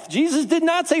path. Jesus did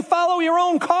not say, follow your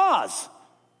own cause.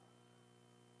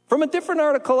 From a different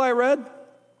article I read,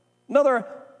 another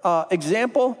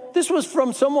example, this was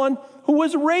from someone who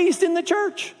was raised in the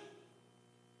church.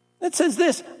 It says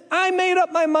this, I made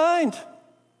up my mind.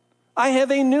 I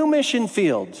have a new mission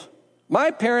field.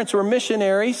 My parents were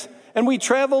missionaries, and we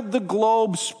traveled the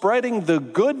globe spreading the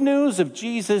good news of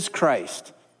Jesus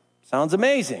Christ. Sounds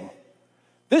amazing.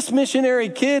 This missionary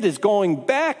kid is going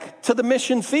back to the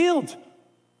mission field.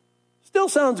 Still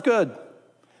sounds good.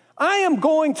 I am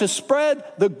going to spread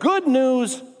the good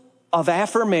news of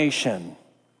affirmation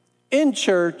in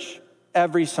church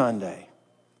every Sunday.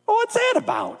 Well, what's that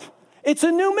about? It's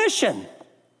a new mission.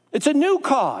 It's a new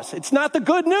cause. It's not the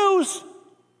good news.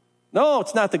 No,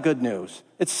 it's not the good news.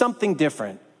 It's something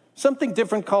different. Something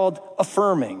different called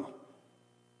affirming.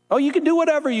 Oh, you can do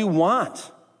whatever you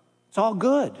want. It's all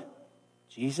good.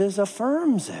 Jesus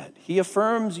affirms it. He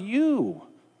affirms you.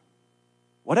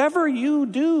 Whatever you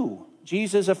do,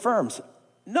 Jesus affirms.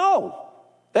 No,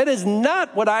 that is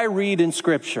not what I read in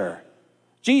Scripture.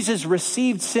 Jesus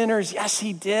received sinners. Yes,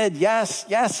 he did.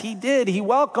 Yes, he did. He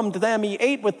welcomed them. He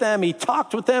ate with them. He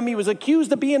talked with them. He was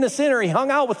accused of being a sinner. He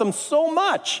hung out with them so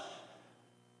much.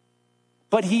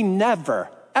 But he never,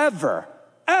 ever,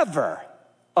 ever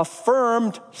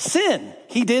affirmed sin.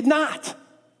 He did not.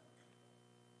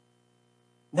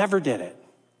 Never did it.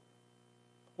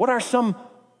 What are some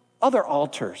other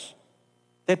altars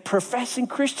that professing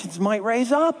Christians might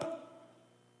raise up?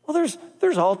 Well,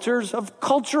 there's altars of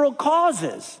cultural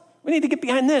causes. We need to get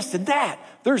behind this and that.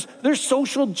 There's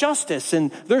social justice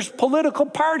and there's political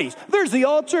parties. There's the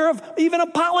altar of even a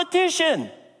politician.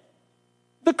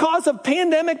 The cause of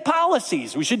pandemic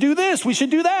policies. We should do this, we should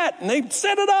do that. And they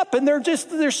set it up and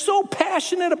they're so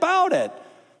passionate about it.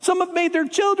 Some have made their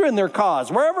children their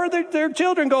cause. Wherever their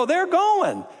children go, they're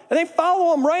going. And they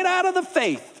follow them right out of the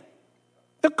faith.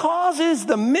 The causes,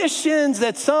 the missions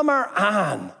that some are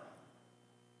on.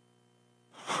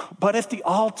 But if the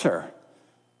altar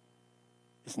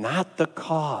is not the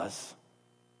cause,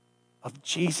 of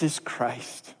Jesus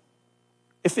Christ,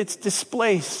 if it's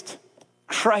displaced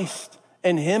Christ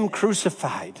and him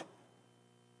crucified,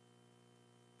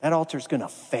 that altar's going to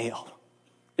fail.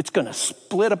 It's going to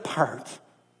split apart.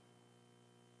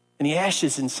 And the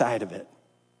ashes inside of it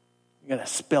are going to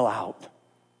spill out.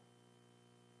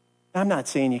 I'm not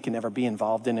saying you can never be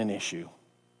involved in an issue.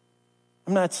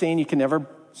 I'm not saying you can never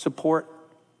support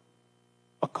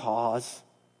a cause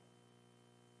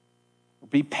or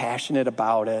be passionate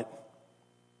about it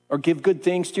or give good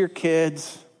things to your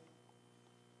kids.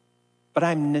 But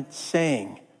I'm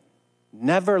saying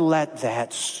never let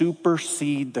that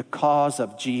supersede the cause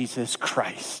of Jesus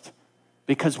Christ,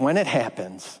 because when it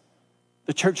happens,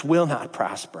 the church will not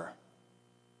prosper.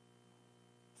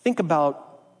 Think about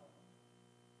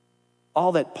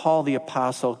all that Paul the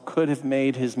Apostle could have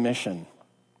made his mission.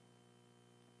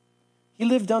 He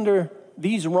lived under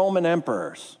these Roman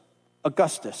emperors,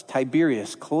 Augustus,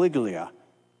 Tiberius, Caligula,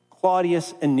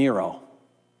 Claudius, and Nero.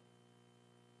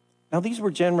 Now, these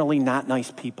were generally not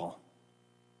nice people.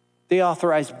 They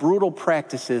authorized brutal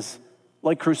practices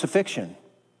like crucifixion.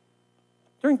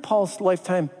 During Paul's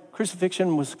lifetime,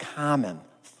 crucifixion was common.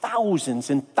 Thousands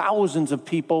and thousands of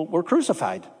people were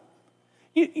crucified.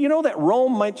 You know that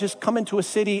Rome might just come into a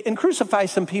city and crucify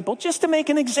some people just to make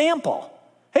an example.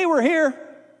 Hey, we're here.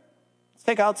 Let's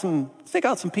take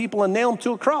out some people and nail them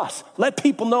to a cross. Let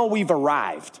people know we've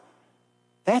arrived.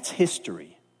 That's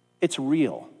history. It's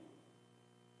real.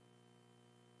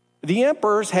 The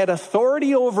emperors had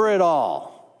authority over it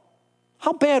all.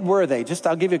 How bad were they?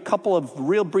 I'll give you a couple of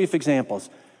real brief examples.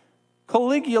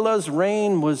 Caligula's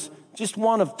reign was just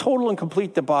one of total and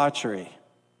complete debauchery.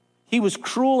 He was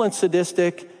cruel and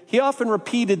sadistic. He often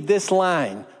repeated this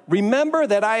line, "Remember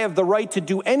that I have the right to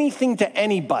do anything to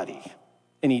anybody."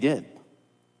 And he did.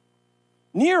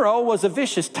 Nero was a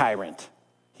vicious tyrant.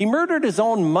 He murdered his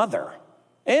own mother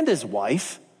and his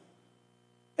wife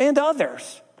and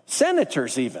others,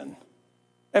 senators even.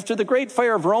 After the Great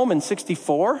Fire of Rome in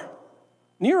 64,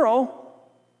 Nero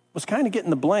was kind of getting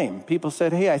the blame. People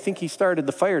said, hey, I think he started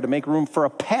the fire to make room for a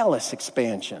palace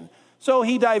expansion. So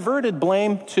he diverted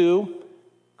blame to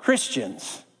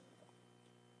Christians.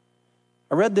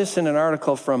 I read this in an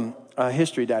article from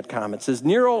History.com. It says,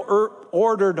 Nero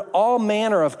ordered all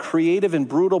manner of creative and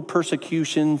brutal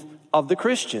persecution of the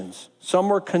Christians. Some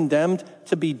were condemned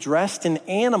to be dressed in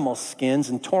animal skins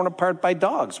and torn apart by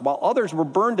dogs, while others were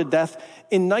burned to death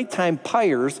in nighttime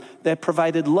pyres that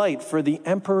provided light for the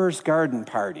emperor's garden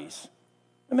parties.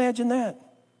 Imagine that.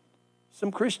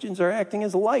 Some Christians are acting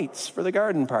as lights for the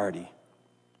garden party.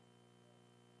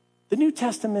 The New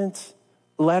Testament's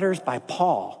letters by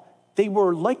Paul, they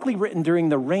were likely written during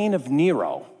the reign of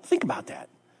Nero. Think about that.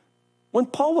 When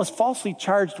Paul was falsely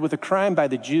charged with a crime by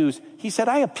the Jews, he said,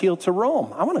 I appeal to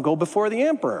Rome. I want to go before the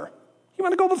emperor. You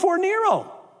want to go before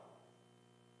Nero?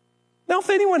 Now, if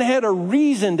anyone had a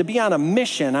reason to be on a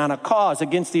mission, on a cause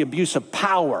against the abuse of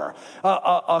power,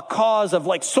 a cause of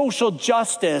like social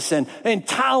justice and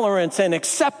tolerance and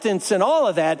acceptance and all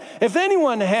of that, if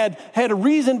anyone had a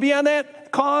reason to be on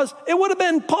that cause, it would have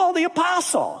been Paul the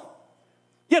Apostle.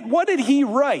 Yet what did he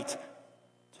write?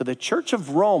 To the church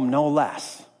of Rome, no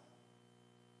less.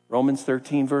 Romans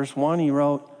 13, verse 1, he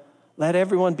wrote, let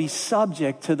everyone be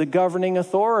subject to the governing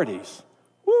authorities.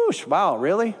 Whoosh, wow,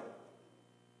 really?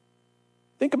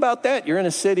 Think about that. You're in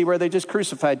a city where they just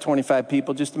crucified 25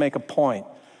 people just to make a point.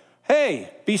 Hey,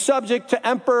 be subject to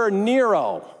Emperor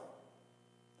Nero.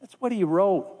 That's what he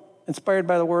wrote, inspired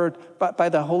by the word, by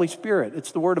the Holy Spirit.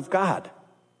 It's the word of God.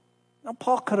 Now,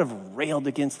 Paul could have railed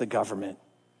against the government,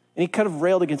 and he could have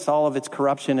railed against all of its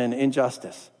corruption and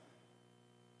injustice,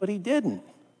 but he didn't.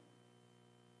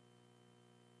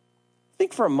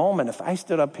 Think for a moment if I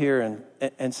stood up here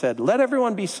and said, let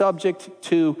everyone be subject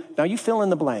to, now you fill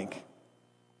in the blank.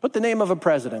 Put the name of a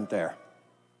president there.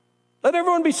 Let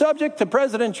everyone be subject to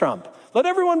President Trump. Let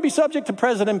everyone be subject to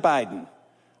President Biden.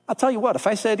 I'll tell you what, if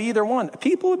I said either one,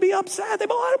 people would be upset. They'd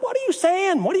be like, what are you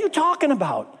saying? What are you talking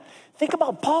about? Think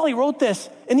about Paul. He wrote this,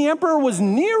 and the emperor was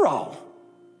Nero.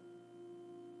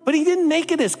 But he didn't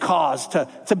make it his cause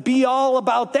to be all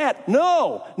about that.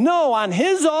 No, on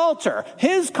his altar,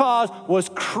 his cause was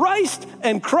Christ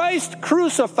and Christ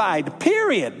crucified,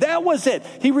 period. That was it.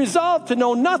 He resolved to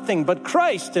know nothing but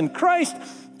Christ and Christ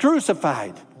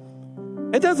crucified.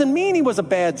 It doesn't mean he was a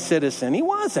bad citizen. He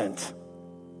wasn't.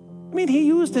 I mean, he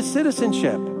used his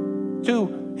citizenship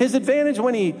to his advantage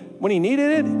when he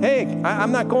needed it. Hey,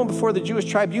 I'm not going before the Jewish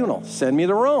tribunal. Send me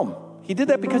to Rome. He did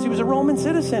that because he was a Roman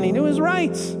citizen. He knew his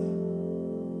rights.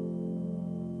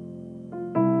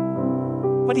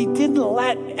 But he didn't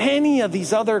let any of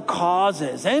these other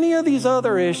causes, any of these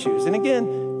other issues, and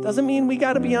again, Doesn't mean we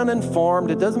got to be uninformed.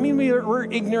 It doesn't mean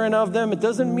we're ignorant of them. It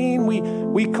doesn't mean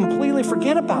we completely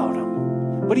forget about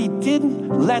them. But he didn't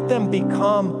let them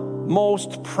become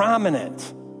most prominent.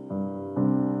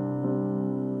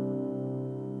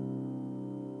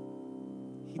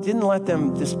 He didn't let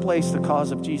them displace the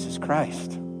cause of Jesus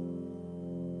Christ.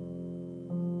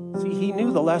 See, he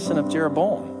knew the lesson of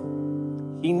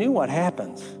Jeroboam. He knew what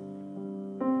happens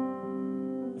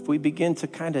if we begin to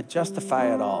kind of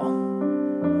justify it all.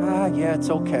 Yeah, it's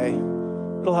okay.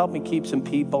 It'll help me keep some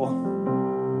people.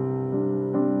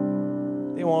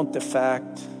 They won't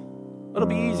defect. It'll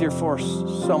be easier for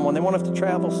someone. They won't have to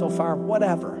travel so far,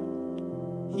 whatever.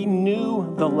 He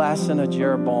knew the lesson of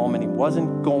Jeroboam, and he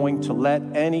wasn't going to let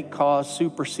any cause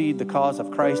supersede the cause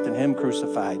of Christ and him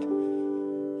crucified.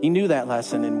 He knew that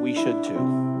lesson, and we should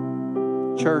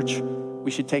too. Church,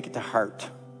 we should take it to heart.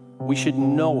 We should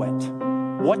know it.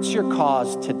 What's your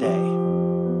cause today?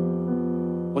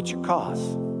 What's your cause?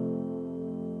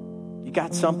 You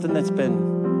got something that's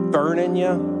been burning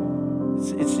you?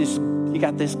 It's just, you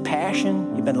got this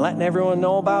passion? You've been letting everyone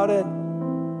know about it?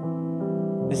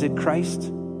 Is it Christ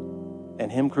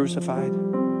and him crucified?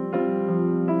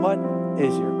 What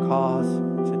is your cause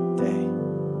today?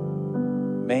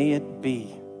 May it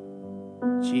be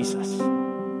Jesus. I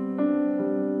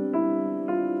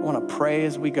want to pray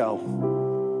as we go.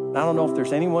 I don't know if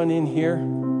there's anyone in here,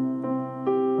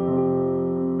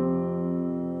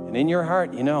 and in your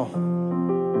heart,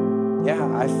 yeah,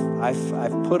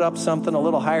 I've put up something a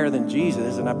little higher than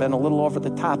Jesus, and I've been a little over the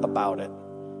top about it.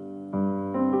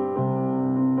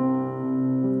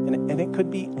 And it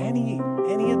could be any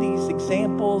of these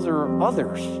examples or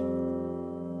others.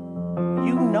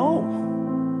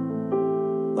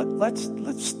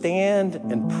 Let's stand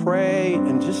and pray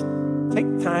and just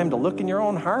take time to look in your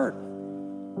own heart.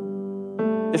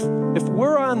 If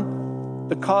we're on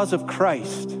the cause of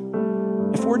Christ,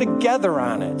 if we're together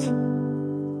on it,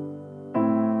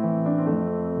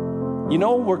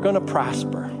 we're going to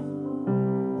prosper.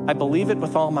 I believe it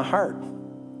with all my heart.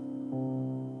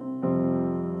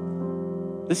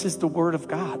 This is the word of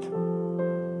God.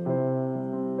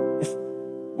 If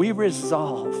we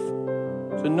resolve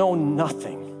to know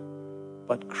nothing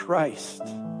but Christ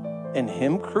and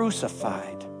him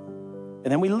crucified, and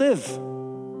then we live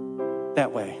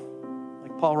that way,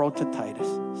 like Paul wrote to Titus,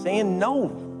 saying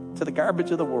no to the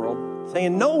garbage of the world,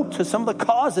 saying no to some of the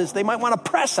causes they might want to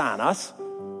press on us,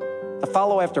 to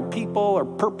follow after people or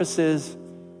purposes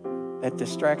that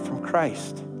distract from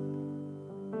Christ.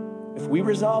 If we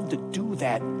resolve to do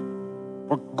that,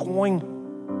 we're going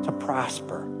to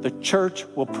prosper. The church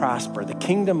will prosper. The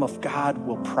kingdom of God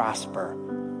will prosper.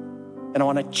 And I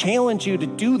want to challenge you to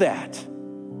do that.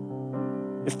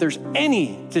 If there's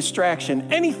any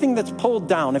distraction, anything that's pulled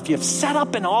down, if you've set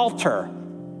up an altar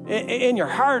in your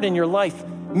heart, in your life,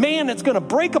 man, it's going to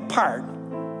break apart.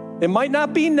 It might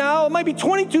not be now. It might be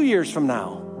 22 years from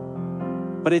now.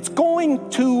 But it's going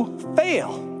to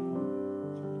fail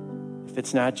if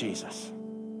it's not Jesus.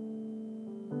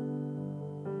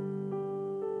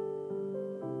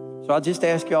 So I'll just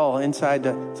ask y'all inside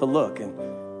to look. And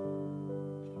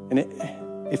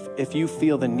if you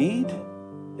feel the need,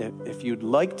 if you'd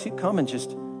like to come and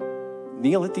just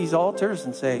kneel at these altars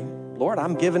and say, Lord,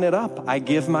 I'm giving it up. I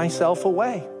give myself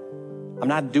away. I'm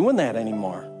not doing that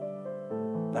anymore.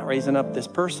 I'm not raising up this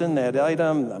person, that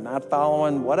item. I'm not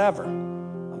following whatever.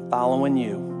 I'm following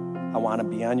you. I want to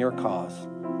be on your cause.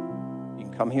 You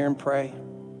can come here and pray,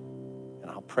 and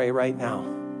I'll pray right now.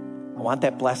 I want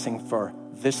that blessing for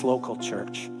this local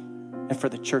church and for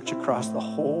the church across the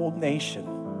whole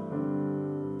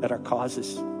nation, that our cause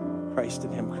is Christ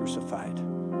and him crucified.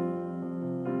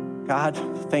 God,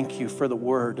 thank you for the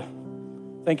word.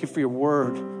 Thank you for your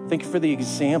word. Thank you for the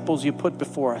examples you put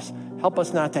before us. Help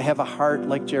us not to have a heart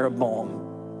like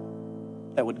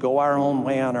Jeroboam that would go our own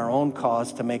way on our own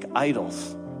cause to make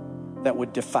idols that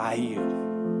would defy you.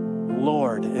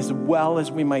 Lord, as well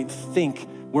as we might think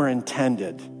we're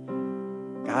intended,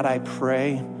 God, I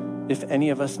pray if any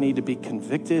of us need to be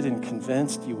convicted and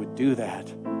convinced, you would do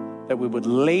that we would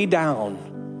lay down,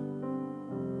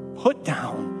 put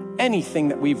down anything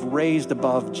that we've raised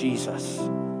above Jesus,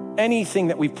 anything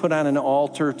that we've put on an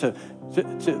altar to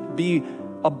be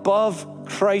above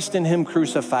Christ and him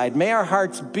crucified. May our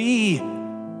hearts be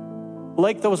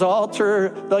like that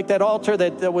altar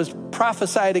that was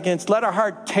prophesied against. Let our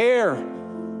heart tear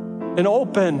and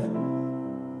open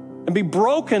and be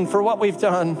broken for what we've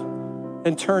done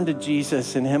and turn to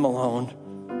Jesus and him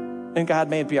alone. And God,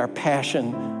 may it be our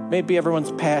passion, may it be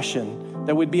everyone's passion,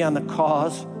 that we'd be on the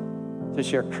cause to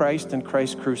share Christ and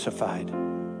Christ crucified.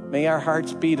 May our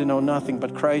hearts be to know nothing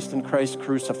but Christ and Christ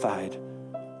crucified.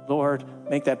 Lord,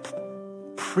 make that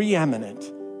preeminent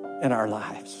in our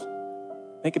lives.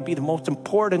 Make it be the most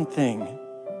important thing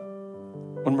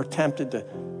when we're tempted to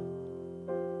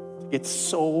get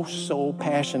so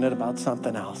passionate about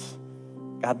something else.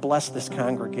 God bless this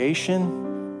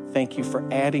congregation. Thank you for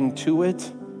adding to it.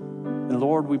 And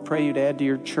Lord, we pray you'd add to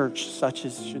your church such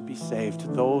as should be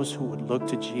saved, those who would look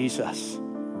to Jesus,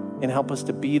 and help us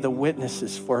to be the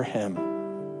witnesses for him,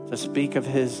 to speak of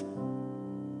his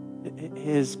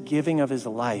giving of his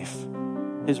life,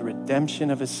 his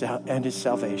redemption of his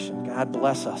salvation. God,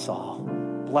 bless us all.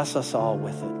 Bless us all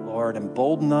with it, Lord.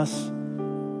 Embolden us.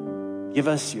 Give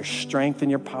us your strength and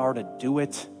your power to do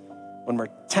it. When we're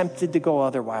tempted to go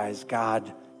otherwise,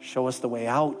 God, show us the way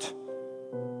out.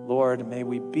 Lord, may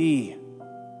we be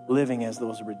living as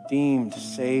those redeemed,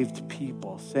 saved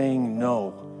people, saying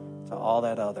no to all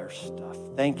that other stuff.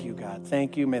 Thank you, God.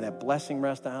 Thank you. May that blessing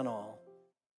rest on all.